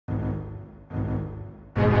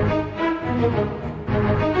You're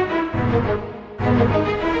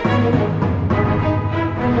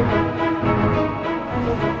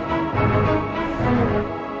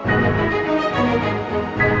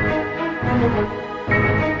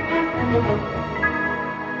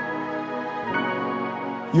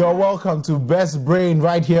welcome to Best Brain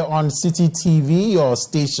right here on City TV, your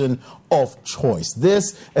station of choice.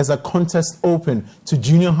 This is a contest open to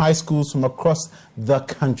junior high schools from across the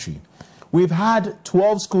country. We've had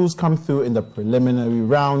 12 schools come through in the preliminary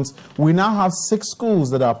rounds. We now have 6 schools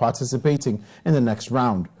that are participating in the next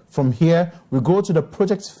round. From here, we go to the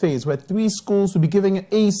project phase where 3 schools will be giving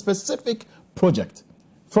a specific project.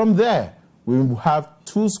 From there, we will have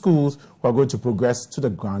 2 schools who are going to progress to the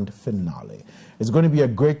grand finale. It's going to be a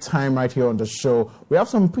great time right here on the show. We have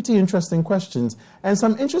some pretty interesting questions and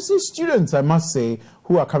some interesting students, I must say,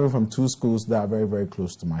 who are coming from 2 schools that are very, very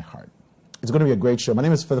close to my heart. It's going to be a great show. My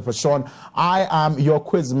name is Philip Sean. I am your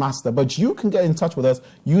quiz master, but you can get in touch with us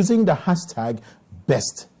using the hashtag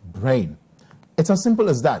BestBrain. It's as simple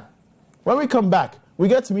as that. When we come back, we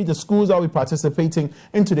get to meet the schools that will be participating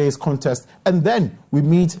in today's contest, and then we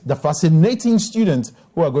meet the fascinating students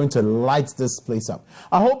who are going to light this place up.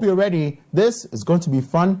 I hope you're ready. This is going to be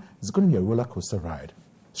fun. It's going to be a roller coaster ride.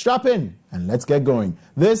 Strap in and let's get going.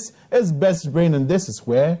 This is Best Brain, and this is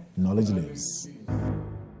where knowledge lives.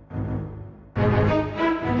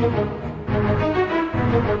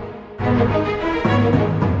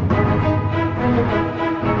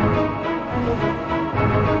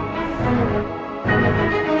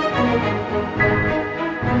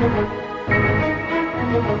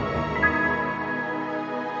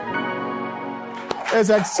 It's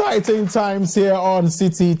exciting times here on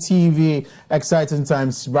City TV, exciting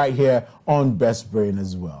times right here on Best Brain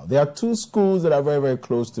as well. There are 2 schools that are very, very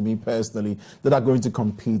close to me personally that are going to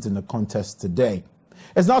compete in the contest today.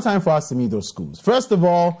 It's now time for us to meet those schools. First of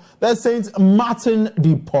all, there's St. Martin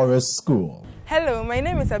de Porres School. Hello, my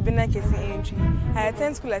name is Abina Kesi Intl. I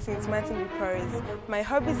attend school at St. Martin de Porres. My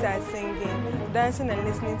hobbies are singing, dancing and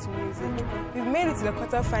listening to music. We've made it to the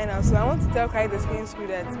quarterfinals, so I want to tell Christ the King School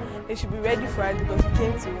that they should be ready for us because we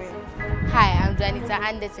came to win. Hi, I'm Janita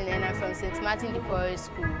Anderson and I'm from St. Martin de Porres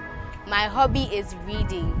School. My hobby is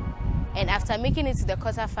reading. And after making it to the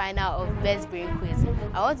quarterfinal of Best Brain Quiz,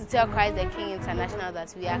 I want to tell Christ the King International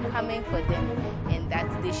that we are coming for them and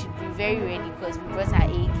that they should be very ready because we brought our A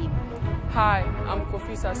game. Hi, I'm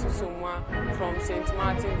Kofi Sasusumwa from St.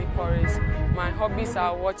 Martin de Porres. My hobbies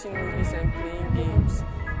are watching movies and playing games.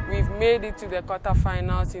 We've made it to the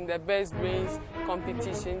quarterfinals in the Best Brains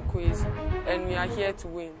competition quiz, and we are here to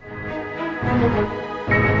win.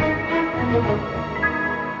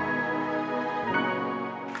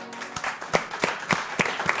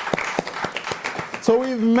 So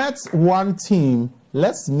we've met one team.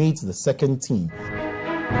 Let's meet the second team.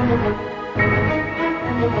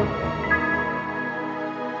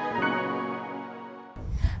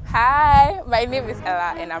 Hi, my name is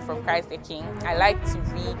Ella and I'm from Christ the King. I like to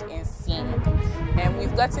read and sing. And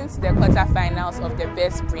we've gotten to the quarterfinals of the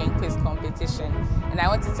Best Brain Quiz competition. And I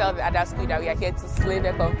want to tell the other school that we are here to slay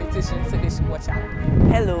the competition, so they should watch out.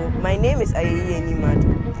 Hello, my name is Ayeye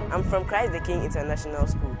Nimadu. I'm from Christ the King International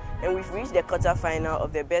School. And we've reached the quarterfinal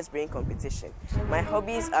of the Best Brain competition. My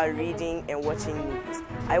hobbies are reading and watching movies.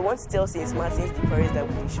 I want to tell St. Martin's de Porres that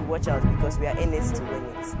we should watch out because we are in it to win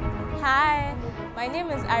it. Hi, my name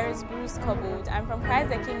is Iris Bruce Cobold. I'm from Christ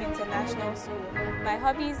the King International School. My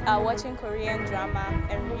hobbies are watching Korean drama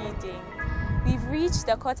and reading. We've reached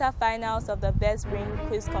the quarterfinals of the Best Brain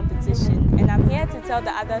Quiz competition, and I'm here to tell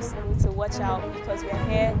the other school to watch out because we're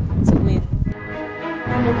here to win.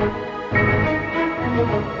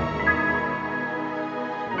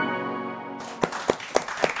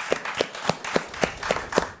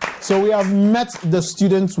 So we have met the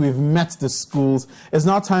students, we've met the schools. It's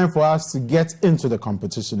now time for us to get into the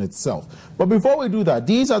competition itself. But before we do that,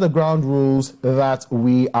 these are the ground rules that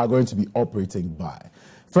we are going to be operating by.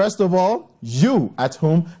 First of all, you at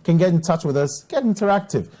home can get in touch with us, get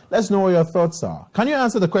interactive. Let's know what your thoughts are. Can you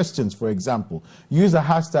answer the questions, for example? Use the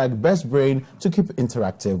hashtag BestBrain to keep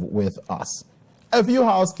interactive with us. A few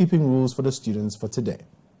housekeeping rules for the students for today.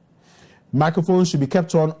 Microphones should be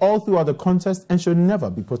kept on all throughout the contest and should never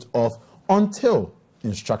be put off until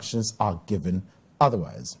instructions are given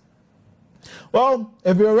otherwise. Well,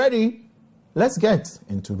 if you're ready, let's get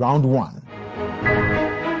into round 1.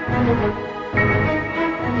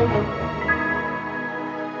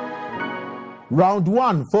 Round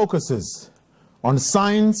 1 focuses on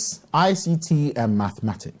science, ICT, and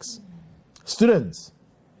mathematics. Students,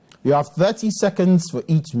 you have 30 seconds for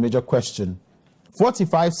each major question,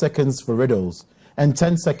 45 seconds for riddles, and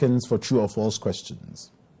 10 seconds for true or false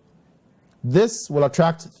questions. This will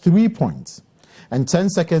attract 3 points and 10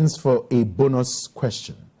 seconds for a bonus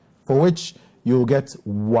question, for which you'll get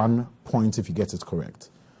 1 point if you get it correct.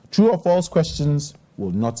 True or false questions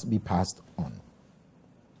will not be passed on.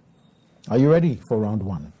 Are you ready for round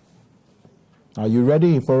 1? Are you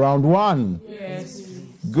ready for round 1? Yes.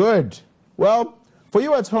 Good. Well, for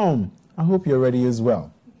you at home, I hope you're ready as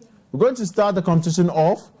well. We're going to start the competition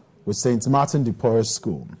off with St. Martin de Porres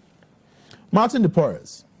School. Martin de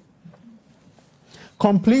Porres,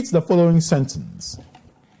 complete the following sentence.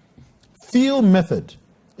 Feel method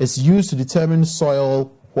is used to determine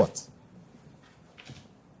soil what?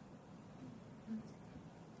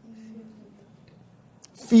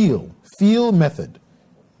 Feel method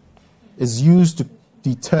is used to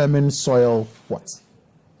determine soil what?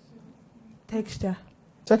 Texture.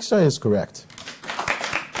 Texture is correct.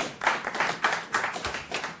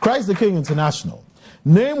 Christ the King International.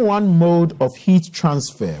 Name one mode of heat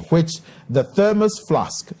transfer which the thermos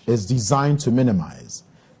flask is designed to minimize.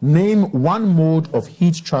 Name one mode of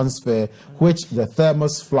heat transfer which the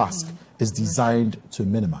thermos flask is designed to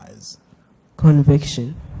minimize.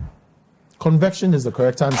 Convection. Convection is the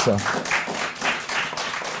correct answer.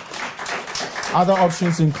 Other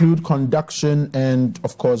options include conduction and,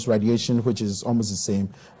 of course, radiation, which is almost the same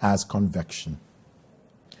as convection.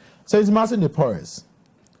 St. Martin de Porres.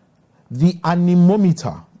 The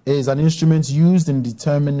anemometer is an instrument used in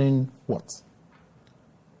determining what?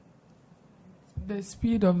 The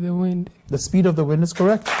speed of the wind. The speed of the wind is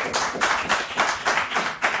correct.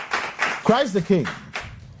 Christ the King.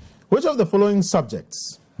 Which of the following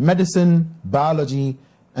subjects, medicine, biology,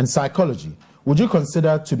 and psychology, would you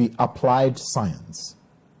consider to be applied science?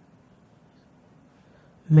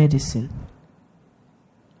 Medicine.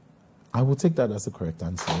 I will take that as the correct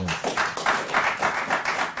answer. Yes.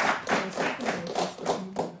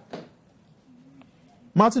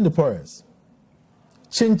 Martin de Porres.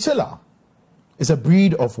 Chinchilla is a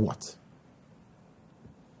breed of what?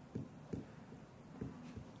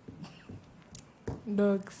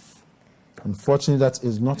 Dogs. Unfortunately, that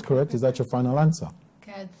is not correct. Is that your final answer?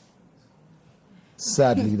 Cats.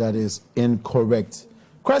 Sadly, that is incorrect.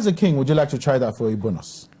 Christ the King, would you like to try that for a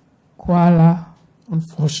bonus? Koala.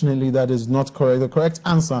 Unfortunately, that is not correct. The correct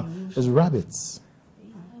answer is rabbits.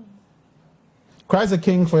 Christ the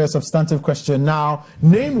King, for your substantive question now,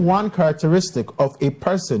 name one characteristic of a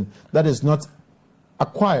person that is not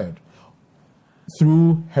acquired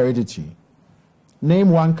through heredity. Name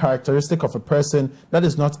one characteristic of a person that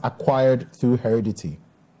is not acquired through heredity.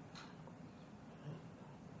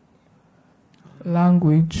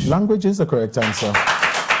 Language. Language is the correct answer.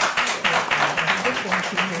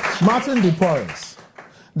 Martin de Porres.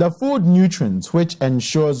 The food nutrient which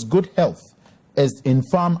ensures good health is in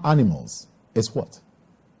farm animals is what?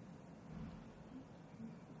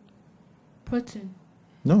 Protein.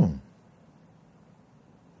 No.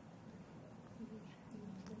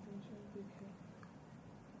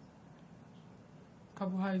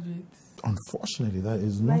 Carbohydrates. Unfortunately, that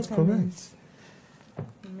is not Vitamins. correct.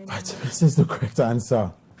 Vitamins is the correct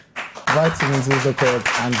answer. Vitamins is the correct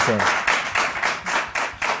answer.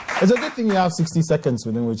 It's a good thing you have 60 seconds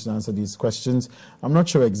within which to answer these questions. I'm not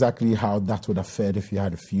sure exactly how that would have fared if you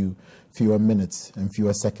had a fewer minutes and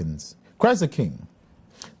fewer seconds. Christ the King.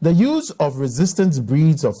 The use of resistant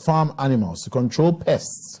breeds of farm animals to control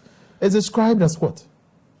pests is described as what?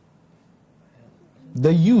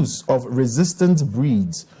 The use of resistant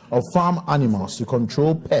breeds of farm animals to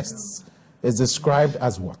control pests is described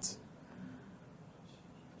as what?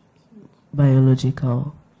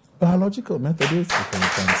 Biological. Biological method is the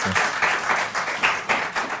correct answer.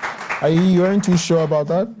 You weren't too sure about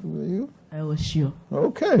that, were you? I was sure.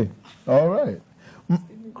 Okay. All right.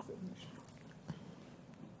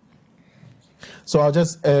 So I'll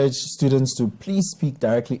just urge students to please speak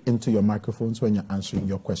directly into your microphones when you're answering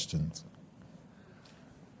your questions.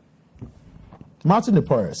 Martin de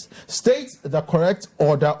Porres, state the correct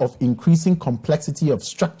order of increasing complexity of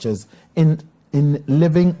structures in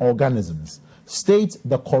living organisms. State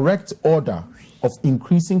the correct order of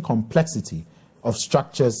increasing complexity of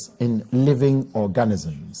structures in living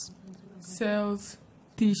organisms. Cells,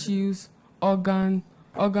 tissues, organ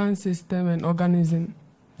system, and organism.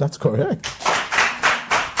 That's correct.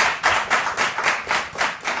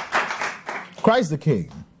 Christ the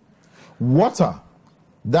King. Water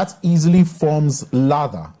that easily forms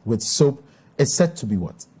lather with soap is said to be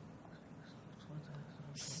what?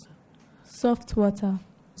 Soft water.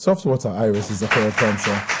 Soft water, Iris, is the correct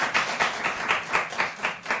answer.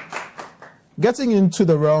 Getting into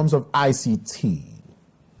the realms of ICT.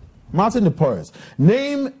 Martin de Porres,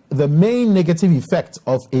 name the main negative effect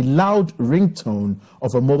of a loud ringtone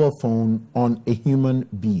of a mobile phone on a human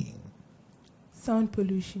being. Sound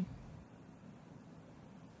pollution.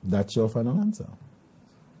 That's your final answer.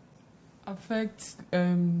 Affects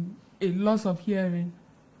a loss of hearing.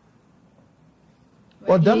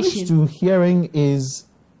 Well, damage to hearing is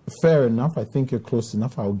fair enough. I think you're close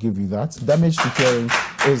enough. I'll give you that. Damage to hearing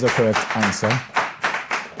is the correct answer.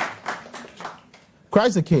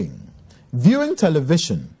 Christ the King. Viewing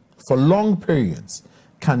television for long periods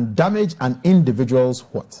can damage an individual's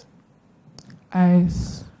what?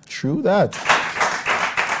 Eyes. True that.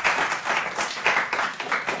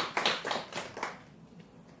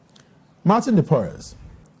 Martin de Porres.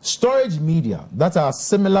 Storage media that are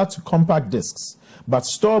similar to compact discs but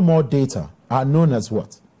store more data are known as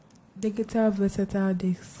what? Digital versatile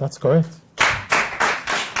discs. That's correct.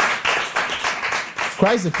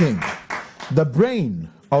 Christ the King. The brain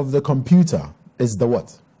of the computer is the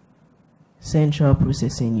what? Central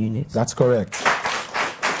processing unit. That's correct.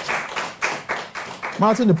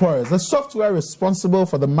 Martin de Porres. The software responsible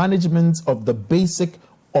for the management of the basic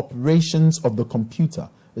operations of the computer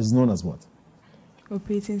is known as what?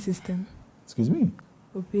 Operating system. Excuse me?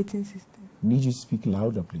 Operating system. Need you to speak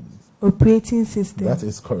louder, please. Operating system. That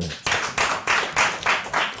is correct.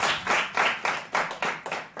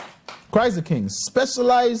 Christ the King.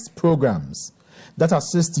 Specialized programs that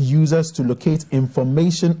assist users to locate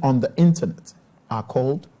information on the internet are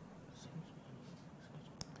called?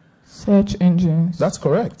 Search engines. That's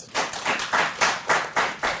correct.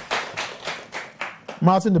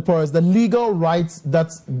 Martin de Porres, the legal right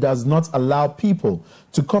that does not allow people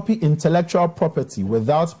to copy intellectual property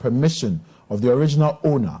without permission of the original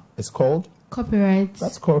owner is called? Copyright.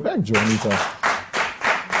 That's correct, Joanita.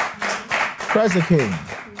 Christ the King.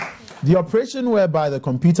 The operation whereby the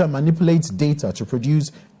computer manipulates data to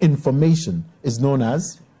produce information is known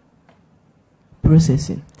as?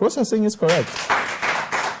 Processing. Processing is correct.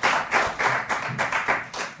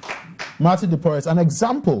 Martin de Porres, an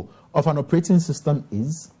example of an operating system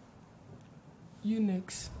is?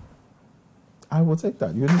 Unix. I will take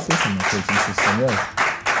that. Unix is an operating system, yes.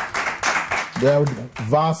 There are a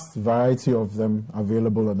vast variety of them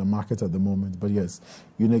available on the market at the moment, but yes,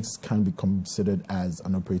 Unix can be considered as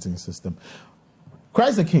an operating system.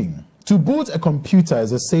 Christ the King. To boot a computer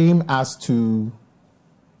is the same as to?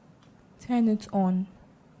 Turn it on.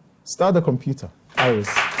 Start the computer. Iris,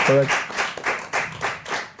 correct?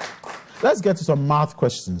 Let's get to some math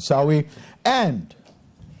questions, shall we? And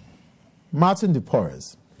Martin de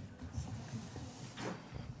Porres.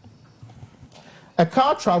 A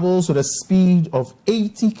car travels with a speed of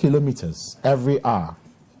 80 kilometers every hour.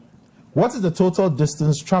 What is the total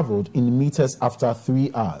distance traveled in meters after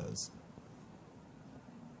 3 hours?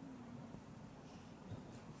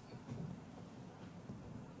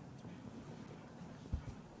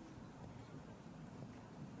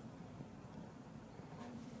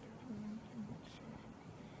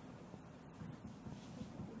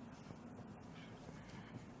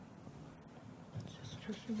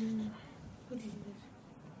 Mm.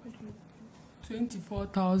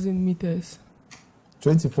 24,000 meters.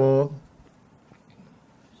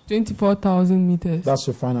 24,000 meters. That's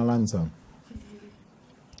your final answer.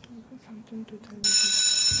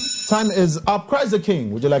 Time is up. Christ the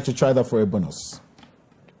King. Would you like to try that for a bonus?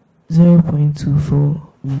 0.24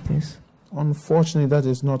 meters. Unfortunately, that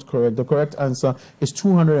is not correct. The correct answer is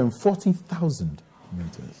 240,000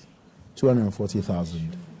 meters.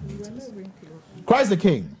 240,000 meters. Christ the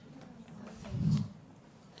King.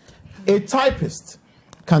 A typist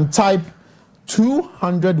can type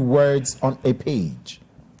 200 words on a page.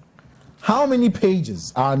 How many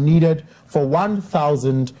pages are needed for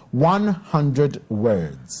 1,100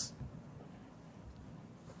 words?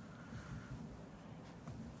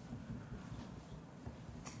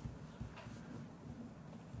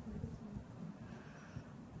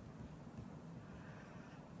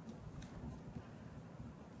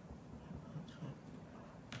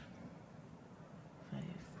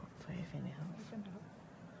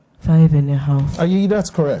 Five and a half. That's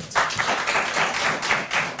correct.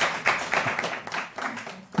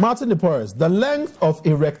 Martin de Porres, the length of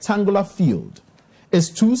a rectangular field is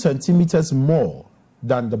 2 centimeters more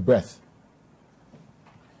than the breadth.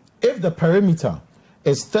 If the perimeter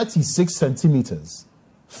is 36 centimeters,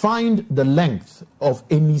 find the length of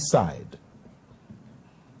any side.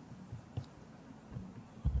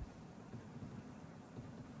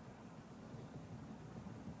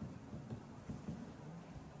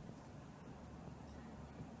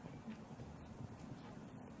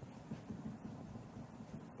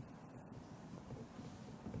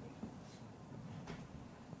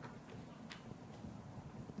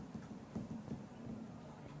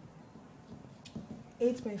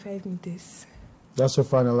 8.5 meters. That's your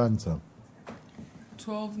final answer.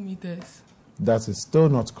 12 meters. That is still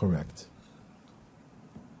not correct.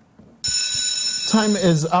 Time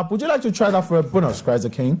is up. Would you like to try that for a bonus, cries the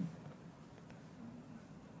king?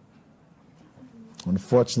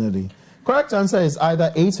 Unfortunately. Correct answer is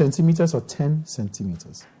either 8 centimeters or 10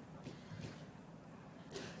 centimeters.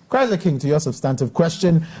 Cries the king, to your substantive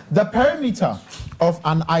question. The perimeter of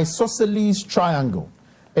an isosceles triangle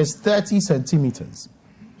is 30 centimeters.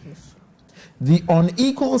 The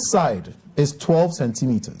unequal side is 12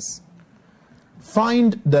 centimeters.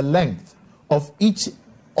 Find the length of each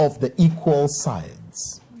of the equal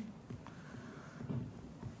sides.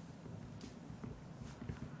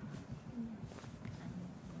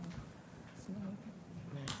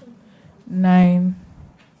 Nine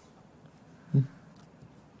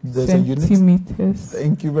There's centimeters. A unit.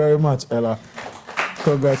 Thank you very much, Ella.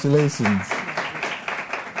 Congratulations.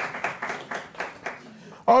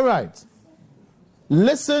 All right.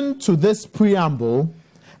 Listen to this preamble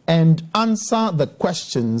and answer the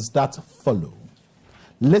questions that follow.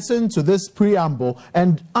 Listen to this preamble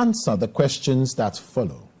and answer the questions that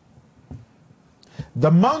follow. The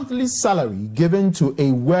monthly salary given to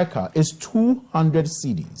a worker is 200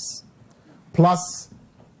 cedis plus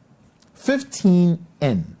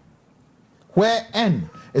 15N, where N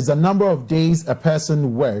is the number of days a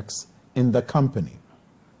person works in the company.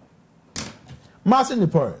 Martin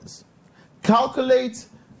Porres, calculate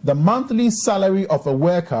the monthly salary of a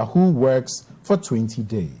worker who works for 20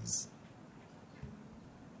 days.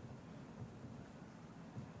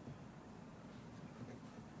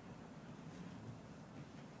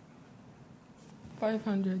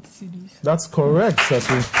 $500 cedis. That's correct,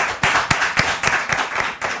 Cecil.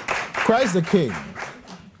 Christ the King.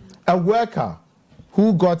 A worker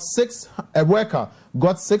got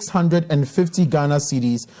 650 Ghana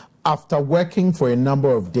cedis after working for a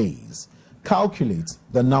number of days. Calculate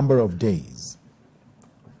the number of days.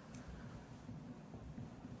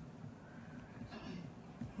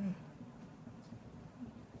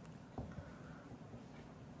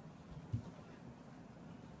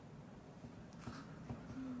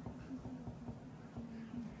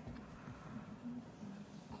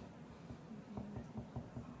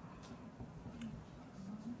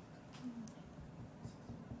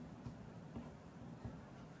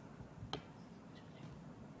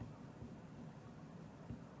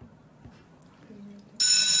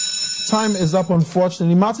 Time is up,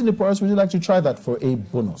 unfortunately. Martin Porres, would you like to try that for a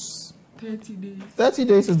bonus? 30 days. 30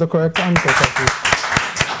 days is the correct answer, Satu.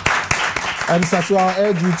 And Satu, I'll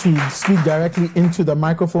urge you to speak directly into the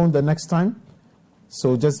microphone the next time.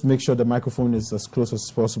 So just make sure the microphone is as close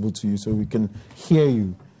as possible to you so we can hear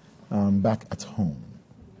you back at home.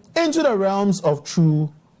 Into the realms of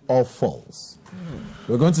true or false.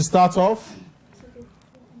 We're going to start off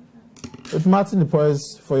with Martin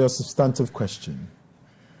Porres for your substantive question.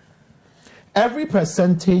 Every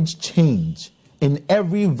percentage change in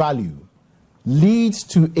every value leads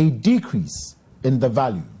to a decrease in the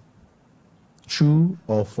value. True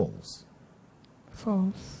or false?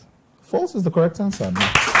 False. False is the correct answer.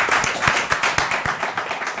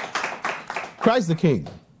 Christ the King.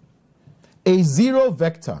 A zero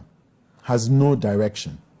vector has no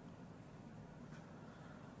direction.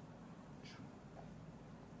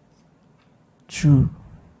 True.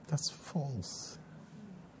 That's false.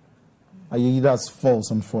 That's false,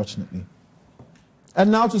 unfortunately.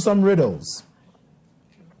 And now to some riddles.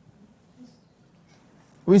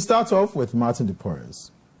 We start off with Martin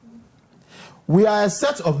Porres. We are a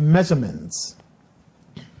set of measurements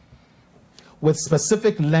with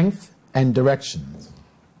specific length and directions.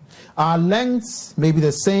 Our lengths may be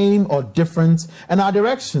the same or different, and our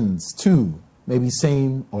directions, too, may be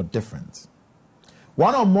same or different.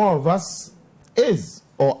 One or more of us is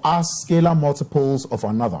or are scalar multiples of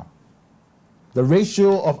another. The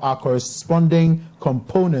ratio of our corresponding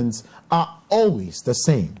components are always the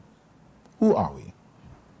same. Who are we?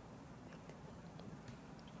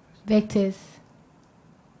 Vectors.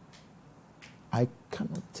 I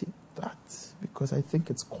cannot take that because I think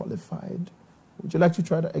it's qualified. Would you like to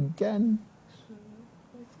try that again?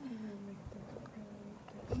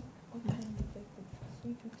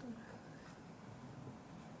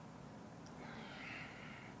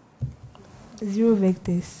 Zero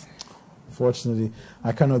vectors. Fortunately,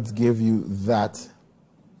 I cannot give you that.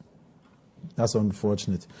 That's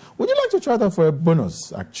unfortunate. Would you like to try that for a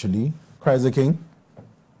bonus, actually? Christ the King?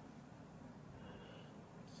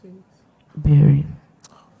 Bearing.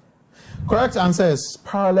 Correct answer is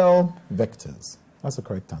parallel vectors. That's the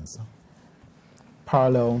correct answer.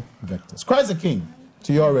 Parallel vectors. Christ the King,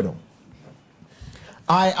 to your riddle.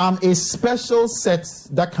 I am a special set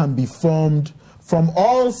that can be formed from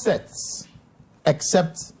all sets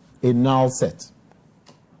except a null set.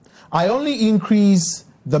 I only increase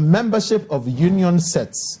the membership of union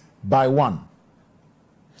sets by 1.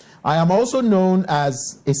 I am also known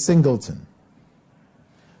as a singleton.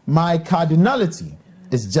 My cardinality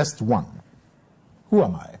is just 1. Who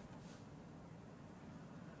am I?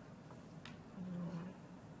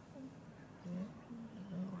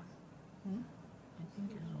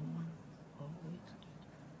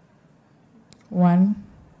 One.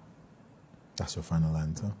 That's your final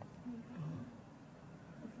answer.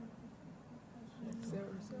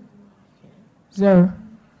 0.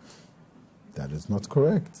 That is not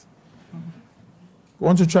correct.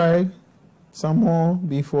 Want to try some more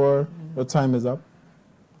before your time is up?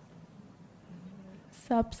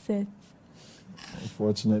 Subset.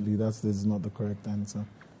 Unfortunately, this is not the correct answer.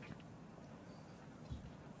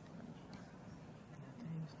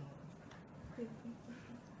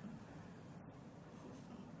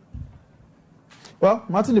 Well,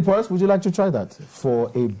 Martin DePorres, would you like to try that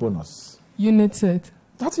for a bonus? United.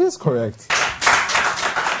 That is correct.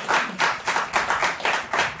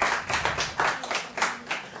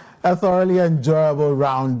 A thoroughly enjoyable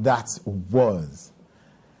round that was.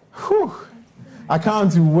 Whew. I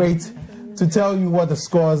can't wait to tell you what the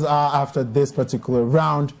scores are after this particular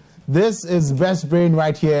round. This is Best Brain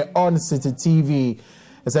right here on City TV.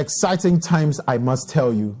 It's exciting times, I must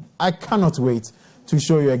tell you. I cannot wait to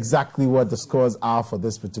show you exactly what the scores are for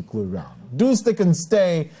this particular round. Do stick and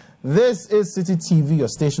stay. This is City TV, your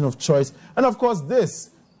station of choice. And of course,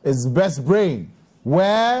 this is Best Brain,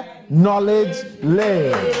 where knowledge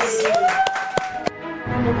lives.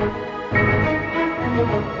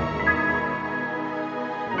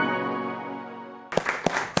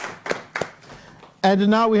 And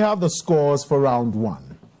now we have the scores for round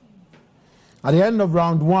 1. At the end of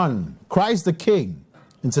round 1, Christ the King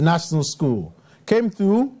International School came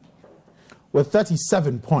through with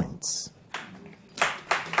 37 points.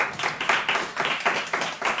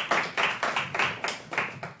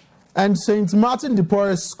 And St. Martin de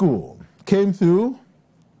Porres School came through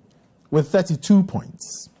with 32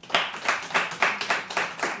 points.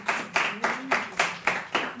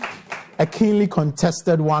 A keenly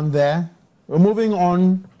contested one there. We're moving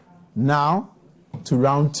on now to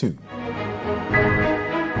round 2.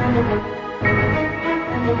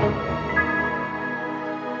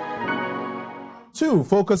 Two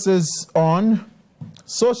focuses on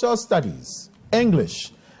social studies,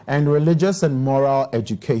 English, and religious and moral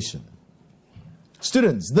education.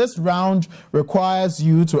 Students, this round requires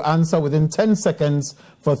you to answer within 10 seconds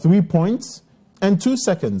for 3 points and 2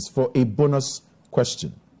 seconds for a bonus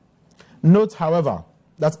question. Note, however,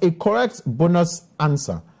 that a correct bonus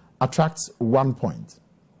answer attracts 1 point.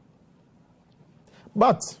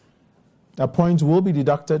 But a point will be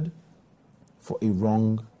deducted for a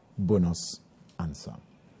wrong bonus answer.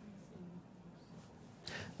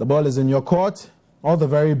 The ball is in your court. All the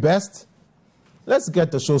very best. Let's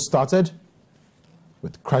get the show started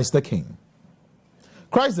with Christ the King.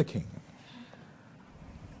 Christ the King.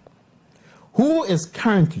 Who is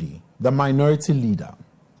currently the minority leader?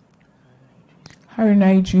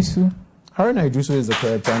 Haruna Idrisu. Haruna Idrisu is the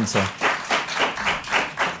correct answer.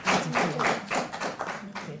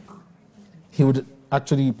 He would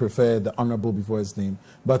actually prefer the honorable before his name,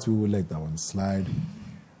 but we will let that one slide.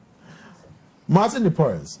 Martin de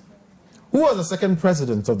Porres. Who was the second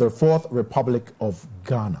president of the Fourth Republic of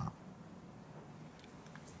Ghana?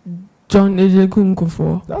 John Ejekun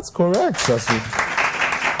Kufuor. That's correct, Sasu.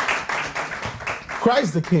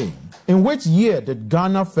 Christ the King. In which year did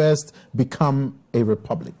Ghana first become a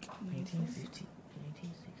republic?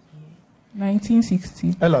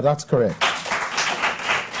 1960. Ella, that's correct.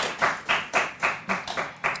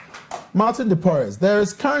 Martin de Porres, there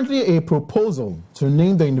is currently a proposal to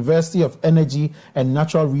name the University of Energy and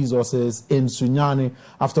Natural Resources in Sunyani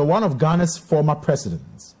after one of Ghana's former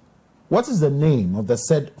presidents. What is the name of the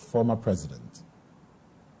said former president?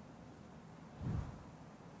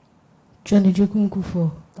 John Ejekun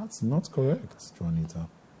Kufuor. That's not correct, Juanita.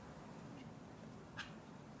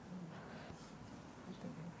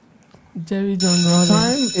 Jerry John Rawlings.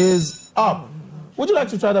 Time is up. Would you like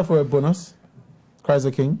to try that for a bonus? Christ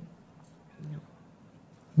the King?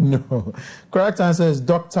 No. Correct answer is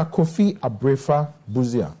Dr. Kofi Abrefa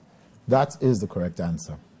Buzia. That is the correct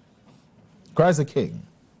answer. Christ the King.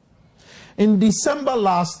 In December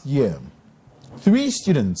last year, 3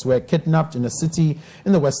 students were kidnapped in a city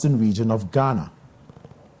in the western region of Ghana.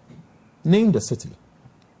 Name the city.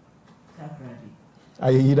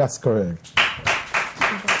 Aye, that's correct.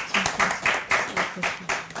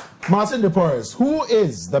 Martin de Porres, who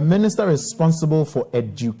is the minister responsible for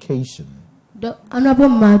education? Honorable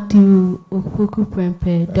Matthew Okuku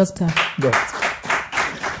Prempe, Doctor.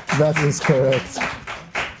 That is correct.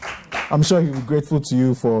 I'm sure he'll be grateful to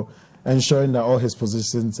you for ensuring that all his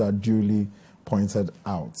positions are duly pointed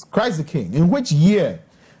out. Christ the King, in which year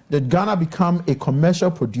did Ghana become a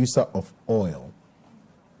commercial producer of oil?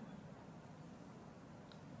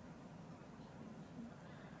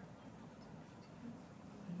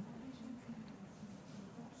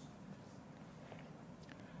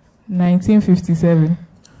 (1957).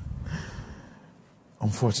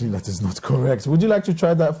 Unfortunately, that is not correct. Would you like to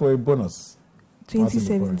try that for a bonus?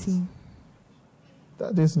 2017.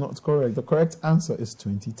 That is not correct. The correct answer is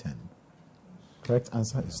 2010. Correct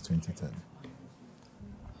answer is 2010.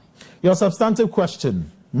 Your substantive question,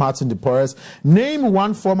 Martin de Porres. Name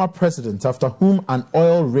one former president after whom an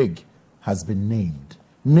oil rig has been named.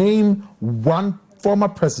 Name one former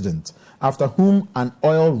president after whom an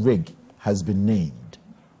oil rig has been named.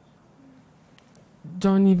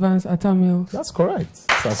 John Evans Atta Mills. That's correct.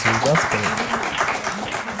 That's correct.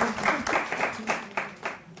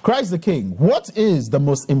 Christ the King, what is the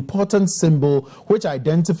most important symbol which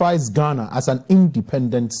identifies Ghana as an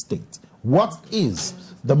independent state? What is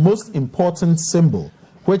the most important symbol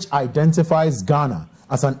which identifies Ghana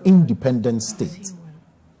as an independent state?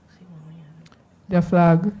 The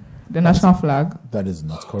flag, the national flag. That is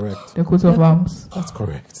not correct. The coat of arms. That's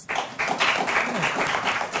correct.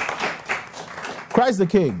 Christ the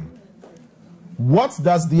King, what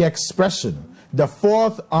does the expression, the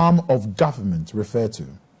fourth arm of government, refer to?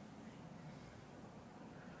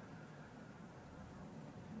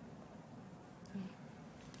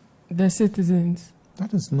 The citizens.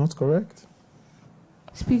 That is not correct.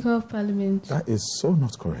 Speaker of Parliament. That is so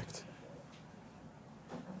not correct.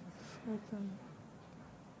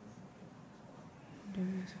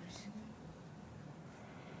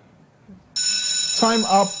 Time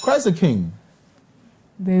up. Christ the King.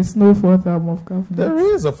 There is no fourth arm of government. There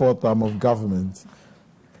is a fourth arm of government,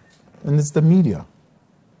 and it's the media.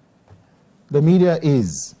 The media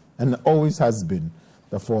is, and always has been,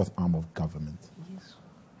 the fourth arm of government.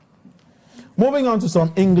 Moving on to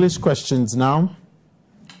some English questions now.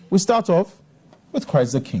 We start off with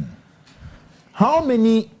Christ the King. How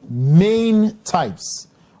many main types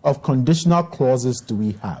of conditional clauses do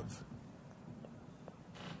we have?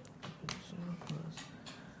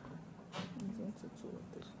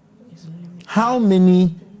 How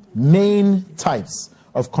many main types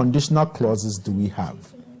of conditional clauses do we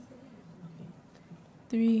have?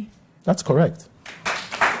 3. That's correct.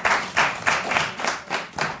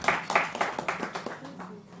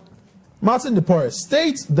 Martin de Porres,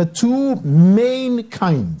 state the two main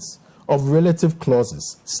kinds of relative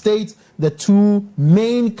clauses. State the two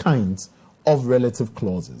main kinds of relative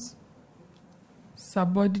clauses.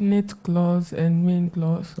 Subordinate clause and main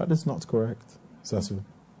clause. That is not correct, Sasu.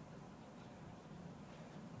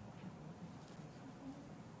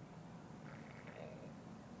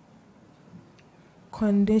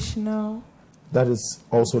 Conditional. That is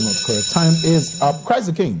also not correct. Time is up. Christ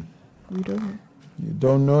the King. We don't know. You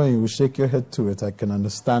don't know and you will shake your head to it. I can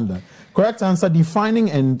understand that. Correct answer, defining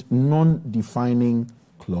and non-defining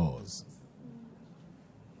clause.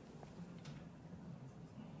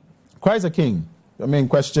 Christ the King, the main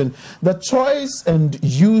question. The choice and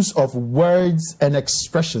use of words and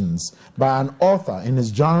expressions by an author in his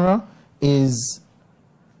genre is...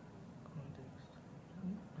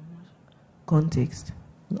 Context.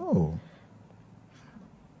 No.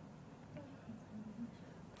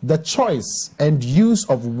 The choice and use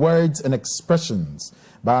of words and expressions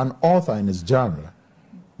by an author in his genre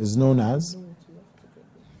is known as...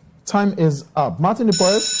 Time is up. Martin de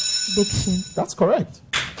Porres? Diction. That's correct.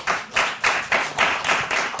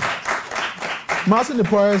 Martin de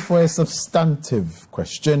Porres, for a substantive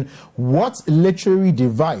question. What literary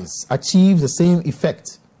device achieves the same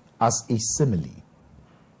effect as a simile?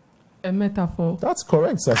 A metaphor. That's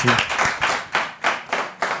correct, Sashi.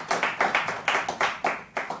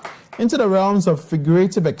 Into the realms of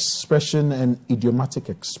figurative expression and idiomatic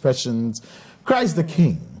expressions, Christ the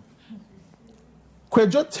King.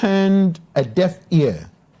 Kwejo turned a deaf ear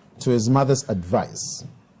to his mother's advice.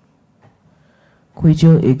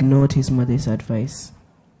 Kwejo ignored his mother's advice.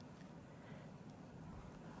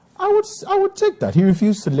 I would take that. He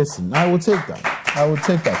refused to listen. I would take that. I would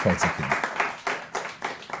take that, Christ the King.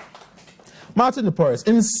 Martin de Porres,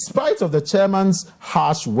 in spite of the chairman's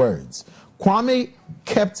harsh words, Kwame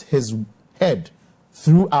kept his head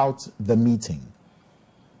throughout the meeting.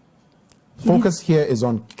 Focus here is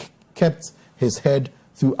on kept his head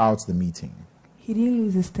throughout the meeting. He didn't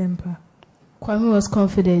lose his temper. Kwame was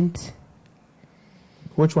confident.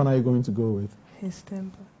 Which one are you going to go with? His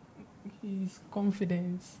temper. His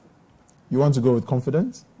confidence. You want to go with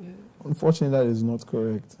confidence? Yeah. Unfortunately, that is not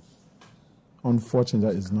correct.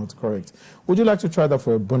 Unfortunately, that is not correct. Would you like to try that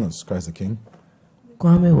for a bonus, Christ the King?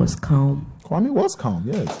 Kwame was calm. Kwame was calm,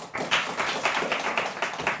 yes.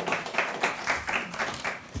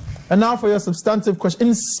 And now for your substantive question.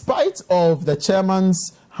 In spite of the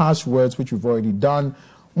chairman's harsh words, which we've already done,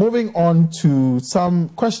 moving on to some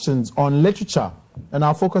questions on literature. And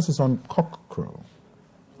our focus is on cockcrow.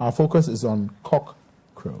 Our focus is on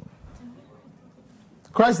cockcrow.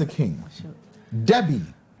 Christ the King, Debbie,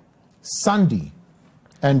 Sandy,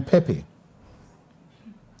 and Pepe.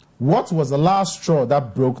 What was the last straw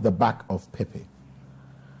that broke the back of Pepe?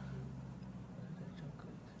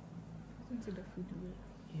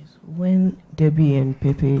 When Debbie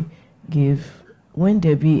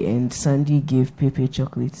and Sandy gave Pepe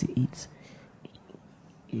chocolate to eat,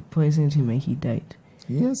 it poisoned him and he died.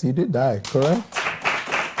 Yes, he did die, correct?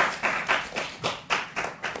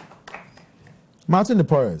 Martin de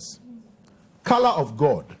Porres, color of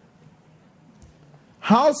God.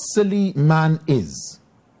 How silly man is.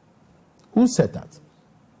 Who said that?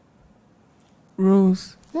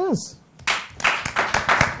 Rose. Yes.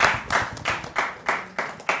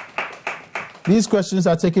 These questions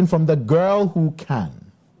are taken from The Girl Who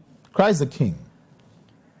Can. Christ the King.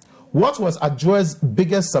 What was Adjoa's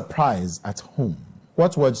biggest surprise at home?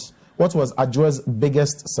 What was Adjoa's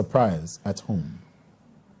biggest surprise at home?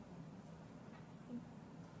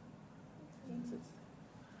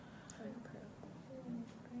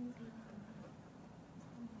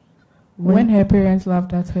 When her parents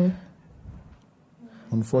laughed at her.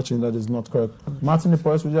 Unfortunately, that is not correct. Martin de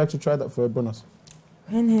Porres, would you like to try that for a bonus?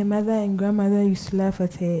 When her mother and grandmother used to laugh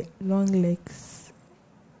at her long legs.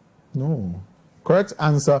 No. Correct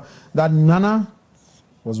answer, that Nana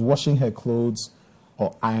was washing her clothes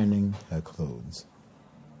or ironing her clothes.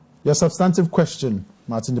 Your substantive question,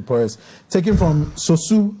 Martin de Porres, taken from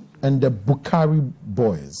Sosu and the Bukari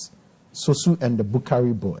boys. Sosu and the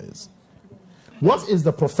Bukari boys. What is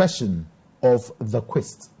the profession of the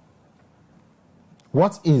Quist?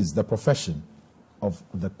 What is the profession of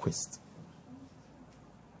the Quist?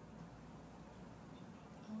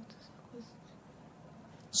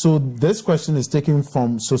 So this question is taken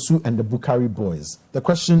from Sosu and the Bukari boys. The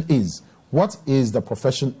question is, what is the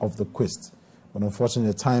profession of the Quist? But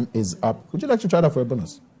unfortunately, the time is up. Would you like to try that for a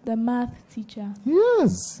bonus? The math teacher.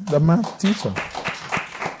 Yes, the math teacher.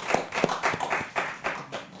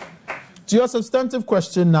 To your substantive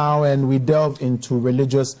question now, and we delve into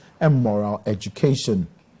religious and moral education.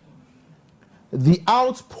 The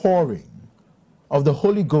outpouring of the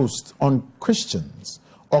Holy Ghost on Christians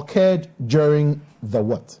occurred during the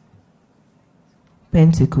what?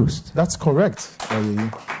 Pentecost. That's correct.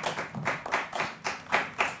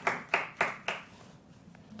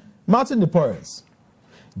 Martin de Porres.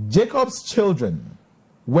 Jacob's children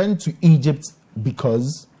went to Egypt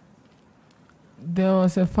because There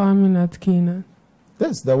was a famine at Canaan.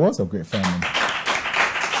 yes, there was a great famine.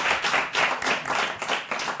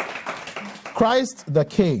 Christ the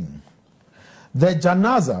King. The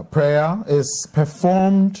Janaza prayer is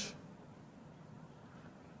performed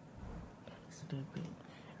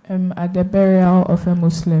At the burial of a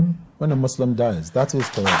Muslim. when a Muslim dies. That is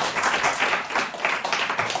correct.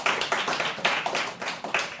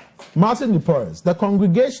 Martin de Porres. The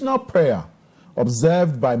congregational prayer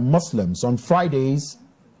observed by Muslims on Fridays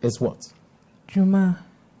is what? Juma.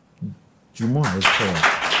 Jumu'ah is correct.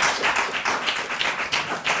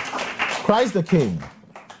 Christ the King.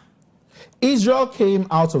 Israel came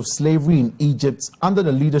out of slavery in Egypt under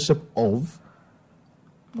the leadership of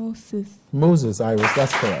Moses, Iris,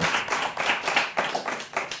 that's correct.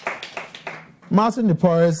 Martin de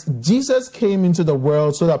Porres. Jesus came into the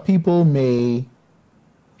world so that people may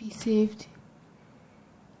Be saved.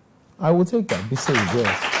 I will take that. Be saved,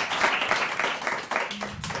 yes.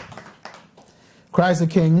 Christ the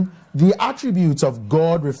King. The attributes of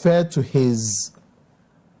God referred to his.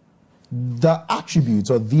 The attributes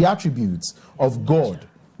of God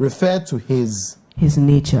referred to his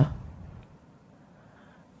nature.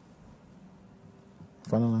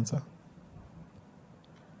 final answer.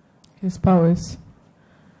 His powers.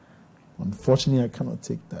 Unfortunately, I cannot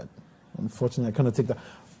take that.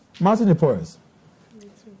 Martin de Porres.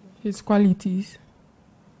 His qualities.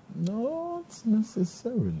 Not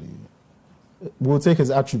necessarily. We'll take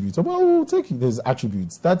his attributes. Well, we'll take his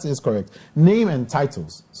attributes. That is correct. Name and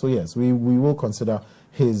titles. So yes, we will consider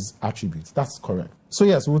his attributes. That's correct. So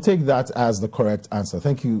yes, we'll take that as the correct answer.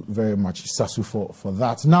 Thank you very much, Sasu, for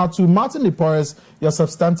that. Now to Martin de Porres, your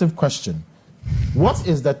substantive question. What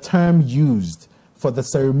is the term used for the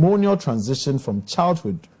ceremonial transition from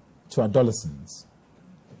childhood to adolescence?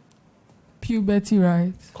 Puberty,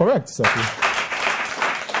 right? Correct, Sophie.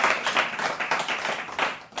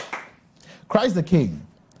 Christ the King.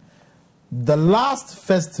 The last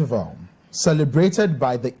festival celebrated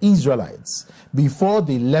by the Israelites before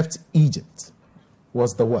they left Egypt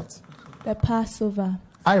was the what? The Passover.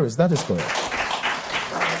 Iris, that is correct.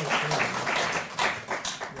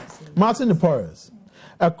 Martin de Porres.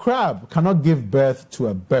 A crab cannot give birth to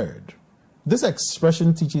a bird. This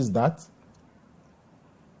expression teaches that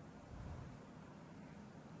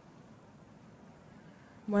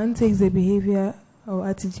one takes the behavior or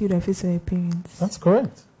attitude of his or her parents. That's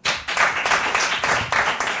correct.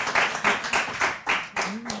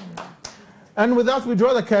 And with that, we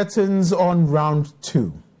draw the curtains on round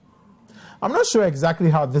 2. I'm not sure exactly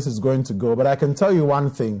how this is going to go, but I can tell you one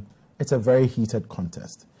thing. It's a very heated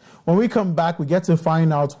contest. When we come back, we get to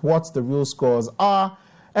find out what the real scores are,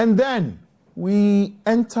 and then we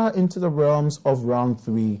enter into the realms of round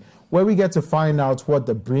 3, where we get to find out what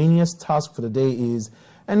the brainiest task for the day is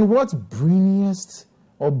and what brainiest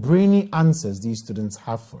or brainy answers these students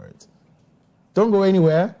have for it. Don't go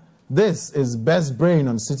anywhere. This is Best Brain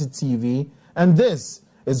on City TV, and this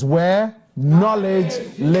is where knowledge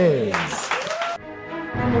lives.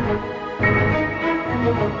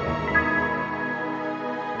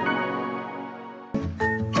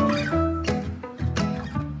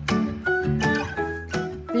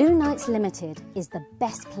 Blue Nights Limited is the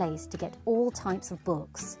best place to get all types of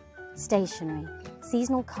books, stationery,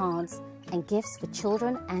 seasonal cards, and gifts for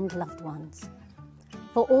children and loved ones.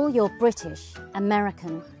 For all your British,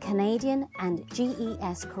 American, Canadian, and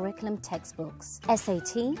GES curriculum textbooks,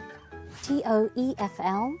 SAT,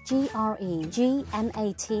 TOEFL, GRE,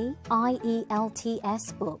 GMAT,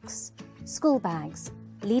 IELTS books, school bags,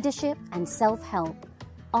 leadership and self-help,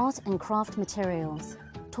 art and craft materials,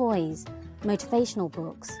 toys, motivational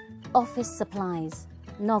books, office supplies,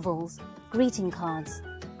 novels, greeting cards,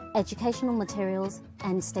 educational materials,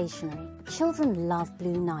 and stationery. Children love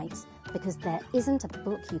Blue Nights because there isn't a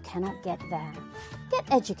book you cannot get there.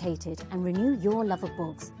 Get educated and renew your love of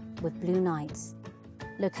books with Blue Nights.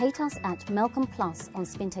 Locate us at Malcolm Plus on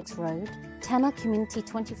Spintex Road, Tema Community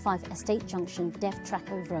 25 Estate Junction, Deaf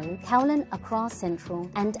Tracker Road, Kowloon, Accra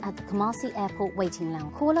Central, and at the Kumasi Airport Waiting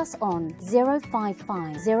Lounge. Call us on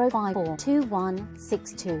 055 054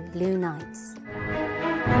 2162. Blue Nights.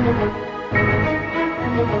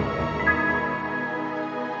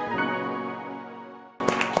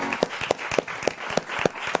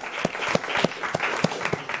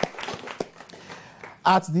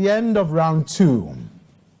 At the end of round 2,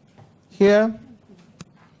 here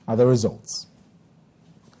are the results.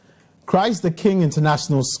 Christ the King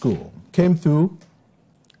International School came through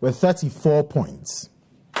with 34 points.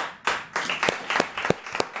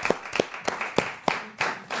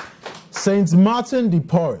 St. Martin de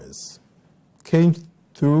Porres came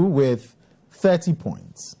through with 30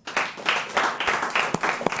 points.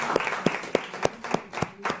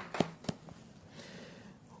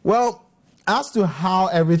 Well, as to how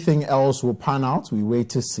everything else will pan out, we wait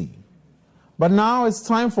to see. But now it's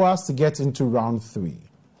time for us to get into round 3.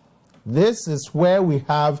 This is where we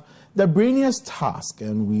have the brainiest task,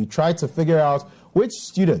 and we try to figure out which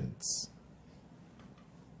students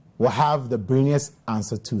will have the brainiest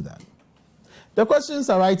answer to that. The questions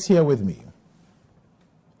are right here with me.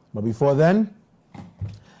 But before then,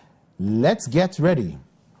 let's get ready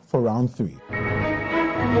for round 3.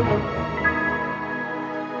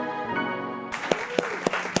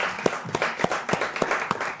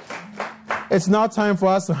 It's now time for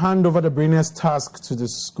us to hand over the brainiest task to the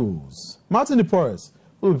schools. Martin de Porres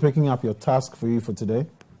will be picking up your task for you for today.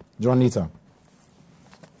 John Nita,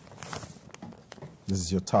 this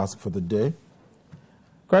is your task for the day.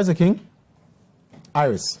 Christ the King,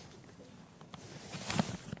 Iris,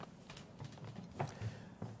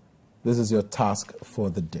 this is your task for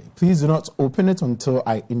the day. Please do not open it until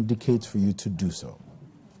I indicate for you to do so.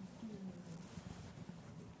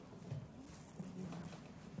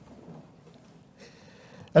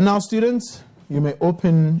 And now, students, you may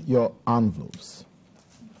open your envelopes.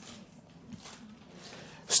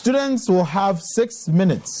 Students will have 6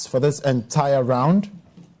 minutes for this entire round.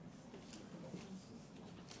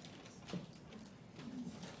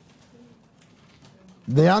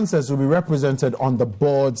 The answers will be represented on the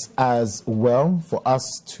boards as well for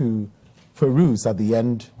us to peruse at the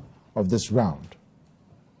end of this round.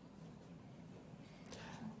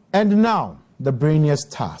 And now, the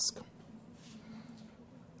brainiest task.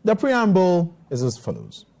 The preamble is as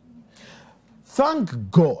follows. Thank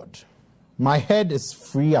God, my head is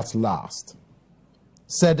free at last.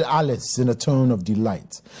 said Alice in a tone of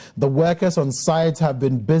delight. The workers on site have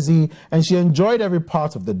been busy and she enjoyed every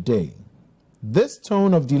part of the day. This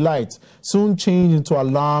tone of delight soon changed into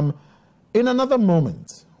alarm in another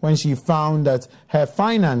moment when she found that her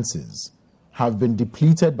finances have been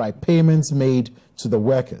depleted by payments made to the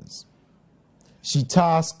workers. She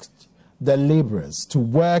tasked the laborers to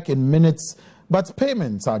work in minutes, but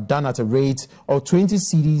payments are done at a rate of 20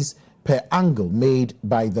 cedis per angle made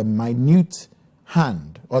by the minute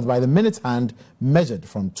hand, or by the minute hand measured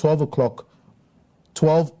from 12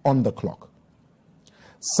 on the clock.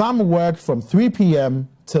 Some worked from 3 p.m.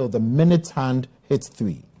 till the minute hand hit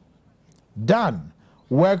 3. Dan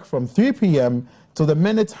worked from 3 p.m. till the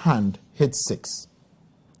minute hand hit 6.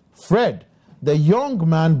 Fred, the young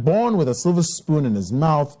man born with a silver spoon in his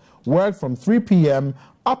mouth, worked from 3 p.m.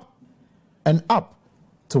 up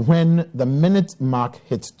to when the minute mark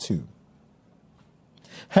hit 2.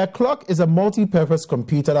 Her clock is a multi-purpose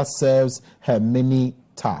computer that serves her many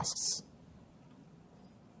tasks.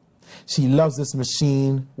 She loves this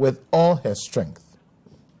machine with all her strength.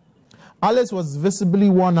 Alice was visibly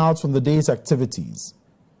worn out from the day's activities.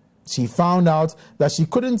 She found out that she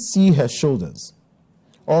couldn't see her shoulders.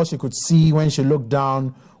 All she could see when she looked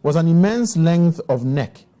down was an immense length of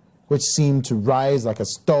neck, which seemed to rise like a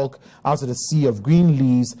stalk out of the sea of green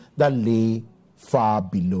leaves that lay far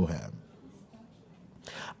below her.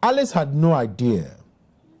 Alice had no idea.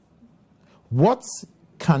 What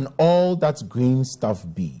can all that green stuff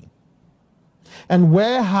be? And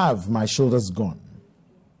where have my shoulders gone?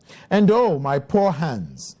 And oh, my poor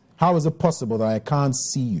hands, how is it possible that I can't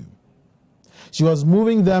see you? She was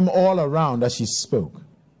moving them all around as she spoke,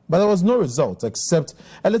 but there was no result except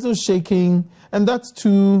a little shaking, and that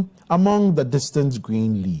too among the distant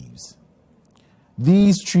green leaves.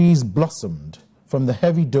 These trees blossomed from the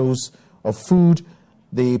heavy dose of food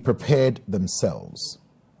they prepared themselves.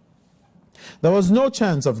 There was no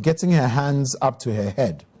chance of getting her hands up to her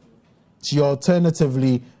head.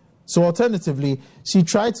 Alternatively, she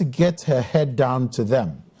tried to get her head down to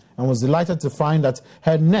them and was delighted to find that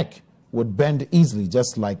her neck would bend easily,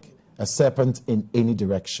 just like a serpent in any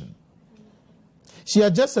direction. She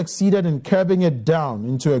had just succeeded in curbing it down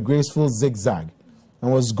into a graceful zigzag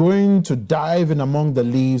and was going to dive in among the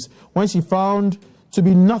leaves when she found to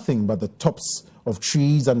be nothing but the tops of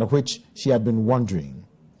trees under which she had been wandering,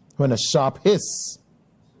 when a sharp hiss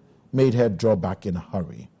made her draw back in a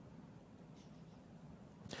hurry.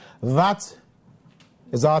 That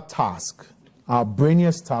is our task, our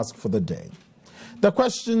brainiest task for the day. The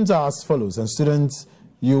questions are as follows, and students,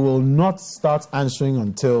 you will not start answering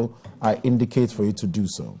until I indicate for you to do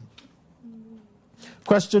so.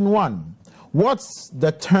 Question 1. What's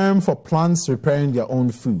the term for plants preparing their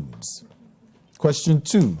own foods? Question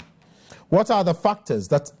 2. What are the factors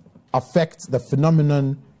that affect the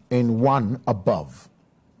phenomenon in 1 above?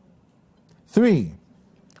 3.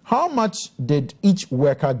 How much did each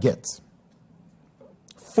worker get?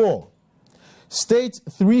 4. State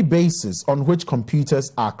 3 bases on which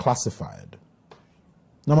computers are classified.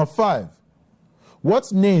 Number 5.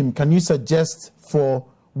 What name can you suggest for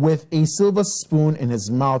with a silver spoon in his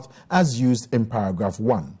mouth as used in paragraph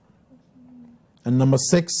 1? And number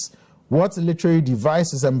 6. What literary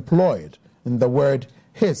device is employed in the word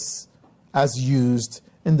his as used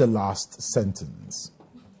in the last sentence?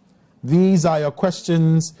 These are your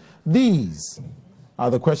questions. These are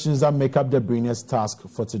the questions that make up the brainiest task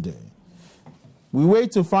for today. We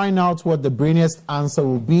wait to find out what the brainiest answer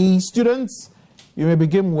will be. Students, you may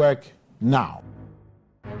begin work now.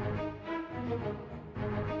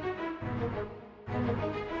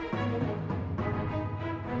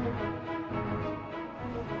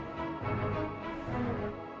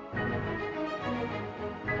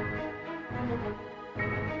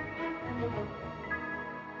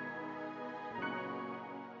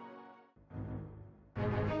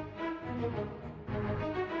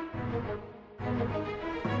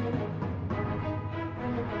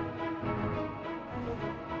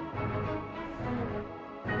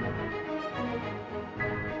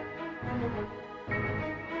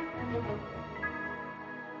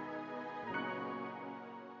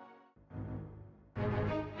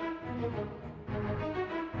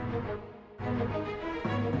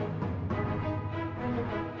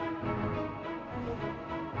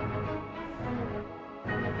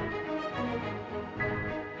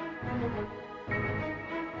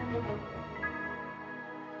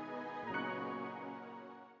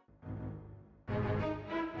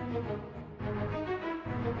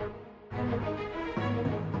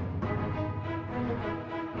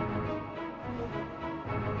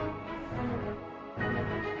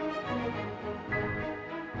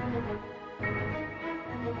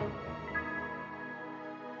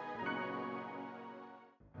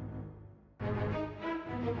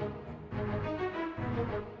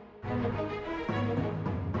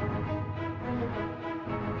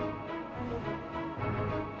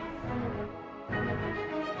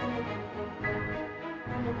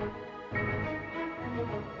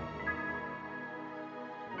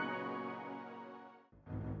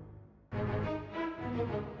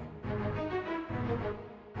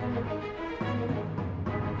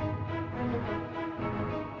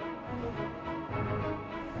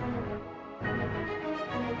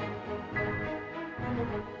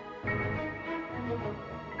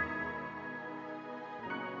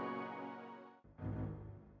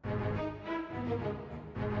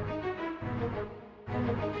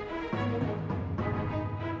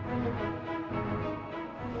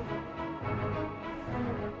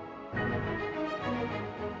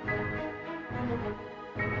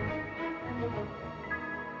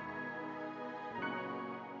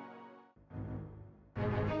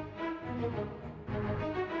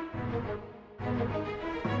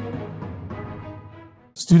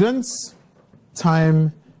 Students,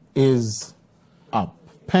 time is up.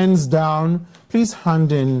 Pens down. Please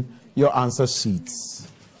hand in your answer sheets.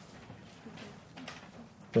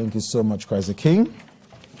 Thank you so much, Christ the King.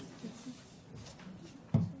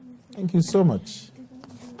 Thank you so much,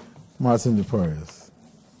 Martin de Porres.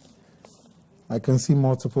 I can see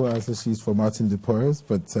multiple answer sheets for Martin de Porres,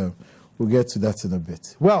 but we'll get to that in a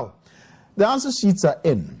bit. Well, the answer sheets are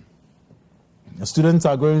in. The students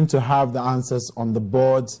are going to have the answers on the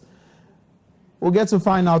boards. We'll get to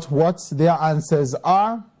find out what their answers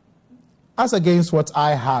are, as against what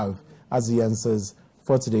I have as the answers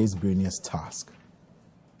for today's brainiest task.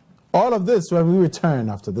 All of this when we return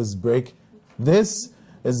after this break. This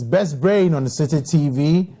is Best Brain on City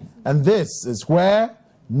TV, and this is where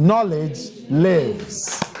knowledge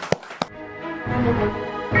lives.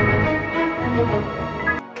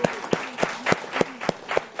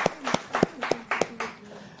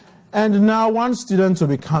 And now one student will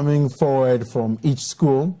be coming forward from each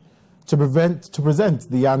school to present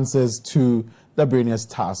the answers to the brainiest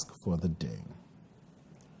task for the day.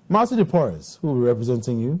 Martin de Porres, who will be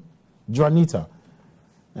representing you, Juanita,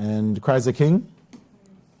 and Christ the King,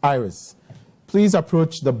 Iris. Please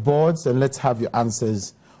approach the boards and let's have your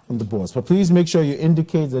answers on the boards. But please make sure you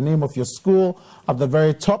indicate the name of your school at the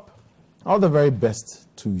very top. All the very best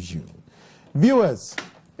to you. Viewers,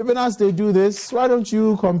 even as they do this, why don't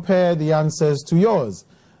you compare the answers to yours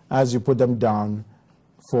as you put them down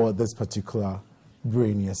for this particular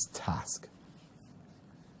brainiest task.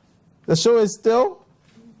 The show is still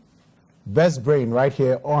Best Brain right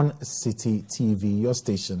here on City TV, your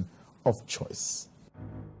station of choice.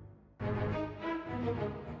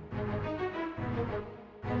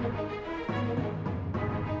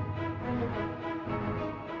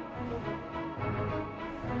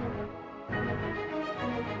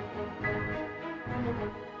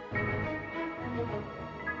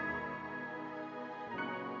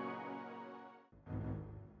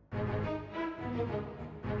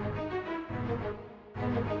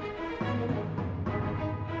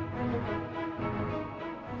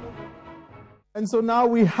 And so now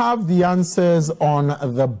we have the answers on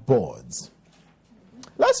the boards.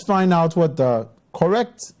 Let's find out what the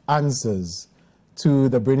correct answers to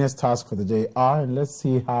the brainiest task for the day are, and let's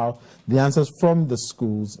see how the answers from the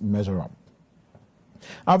schools measure up.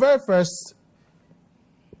 Our very first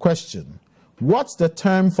question: what's the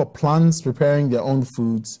term for plants preparing their own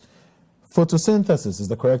foods? Photosynthesis is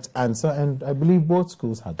the correct answer, and I believe both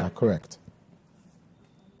schools had that correct.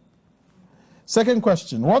 Second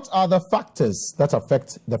question: what are the factors that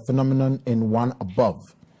affect the phenomenon in one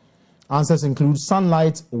above? Answers include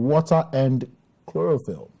sunlight, water, and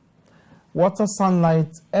chlorophyll. Water,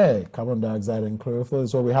 sunlight, air, carbon dioxide, and chlorophyll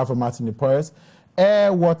is what we have for Martin de Porres.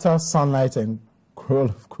 Air, water, sunlight, and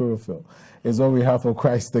chlorophyll is what we have for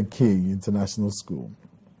Christ the King International School.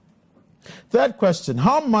 Third question: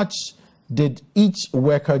 how much did each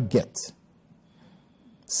worker get?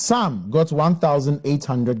 Sam got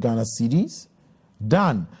 1,800 Ghana cedis.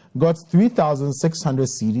 Dan got 3,600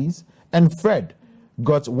 cedis, and Fred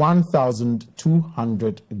got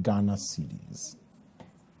 1,200 Ghana cedis.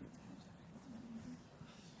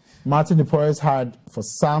 Martin de Porres had for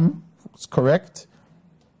Sam was correct.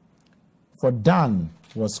 For Dan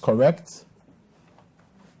was correct.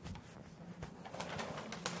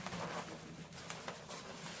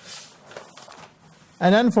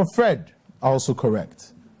 And then for Fred, also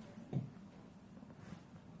correct.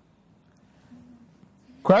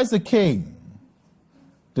 Christ the King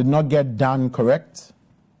did not get Dan correct,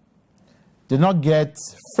 did not get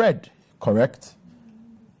Fred correct,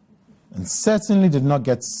 and certainly did not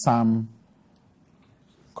get Sam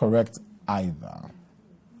correct either.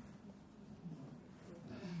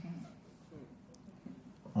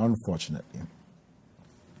 Unfortunately.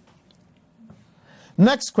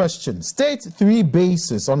 Next question: state 3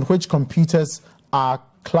 bases on which computers are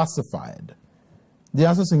classified. The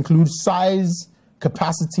answers include size,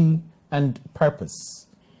 capacity, and purpose.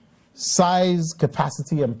 Size,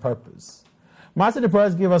 capacity, and purpose. Martin de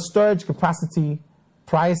Porres gave us storage capacity,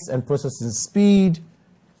 price, and processing speed.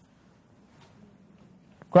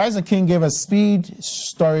 Christ the King gave us speed,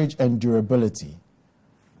 storage, and durability.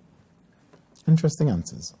 Interesting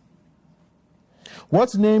answers.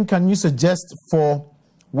 What name can you suggest for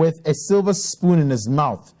with a silver spoon in his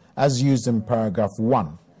mouth as used in paragraph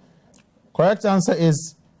 1? Correct answer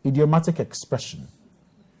is idiomatic expression.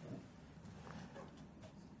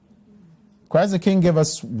 Christ the King gave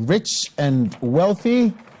us rich and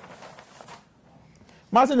wealthy.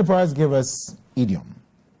 Martin de Porres gave us idiom.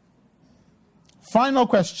 Final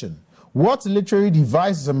question: what literary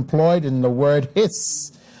device is employed in the word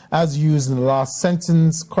hiss as used in the last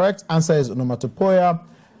sentence. Correct answer is onomatopoeia.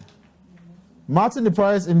 Martin de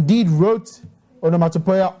Porres indeed wrote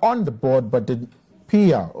onomatopoeia on the board, but did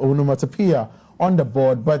onomatopoeia on the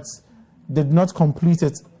board, but did not complete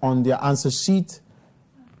it on their answer sheet.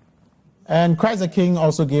 And Christ the King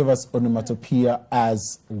also gave us onomatopoeia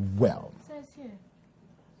as well.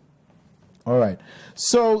 All right.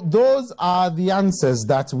 So those are the answers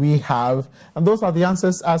that we have, and those are the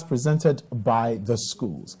answers as presented by the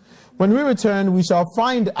schools. When we return, we shall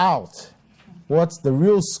find out what the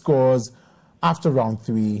real scores after round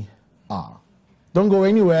 3 are. Don't go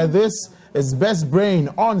anywhere. This is Best Brain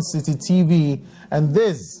on City TV, and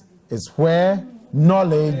this is where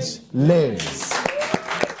knowledge lives.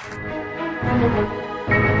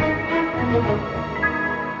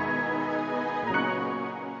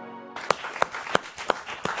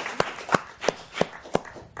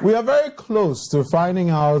 We are very close to finding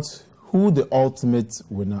out who the ultimate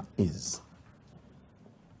winner is.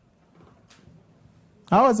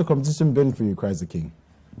 How has the competition been for you, Christ the King?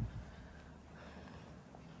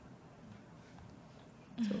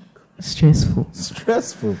 Stressful.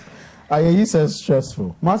 Stressful. Ayayi says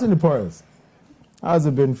stressful. Martin de Porres, how has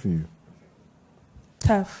it been for you?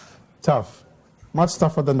 Tough. Tough. Much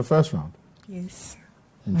tougher than the first round. Yes.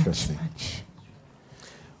 Interesting. Much.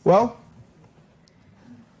 Well,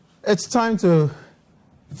 it's time to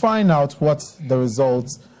find out what the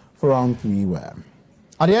results for round 3 were.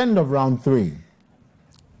 At the end of round 3,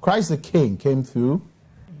 Christ the King came through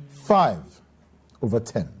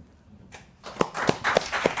 5/10.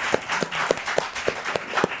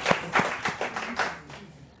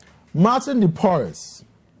 Martin de Porres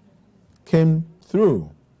came through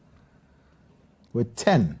with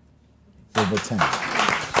 10/10.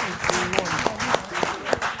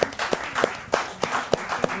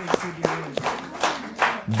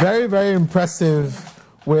 Very, very impressive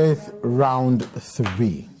with round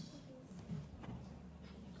 3.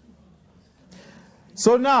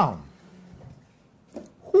 So now,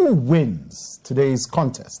 who wins today's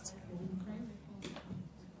contest?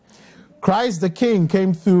 Christ the King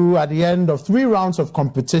came through at the end of 3 rounds of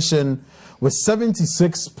competition with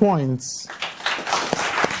 76 points.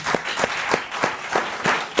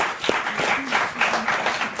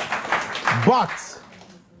 But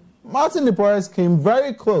Martin de Porres came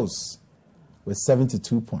very close with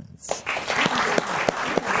 72 points.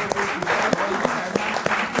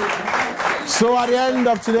 So at the end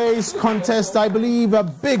of today's contest, I believe a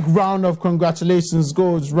big round of congratulations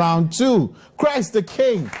goes round to Christ the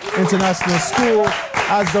King International School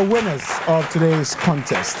as the winners of today's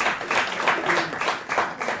contest.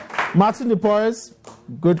 Martin de Porres,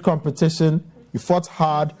 good competition. You fought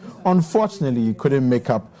hard. Unfortunately, you couldn't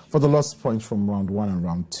make up for the lost points from round 1 and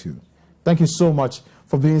round 2. Thank you so much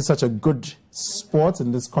for being such a good sport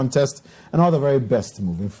in this contest, and all the very best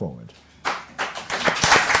moving forward.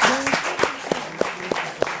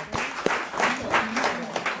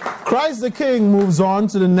 Christ the King moves on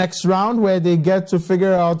to the next round, where they get to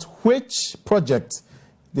figure out which project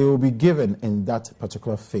they will be given in that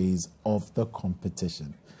particular phase of the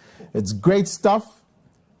competition. It's great stuff,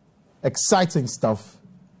 exciting stuff.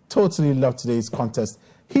 Totally love today's contest.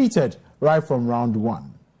 Heated right from round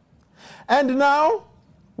 1. And now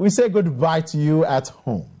we say goodbye to you at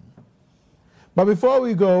home. But before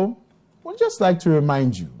we go, we'd just like to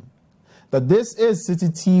remind you that this is City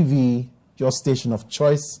TV, your station of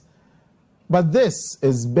choice. But this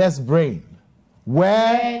is Best Brain,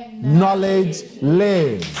 where knowledge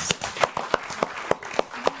lives.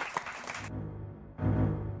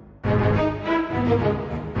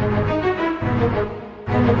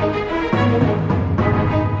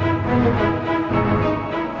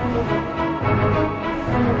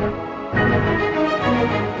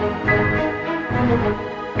 Thank you.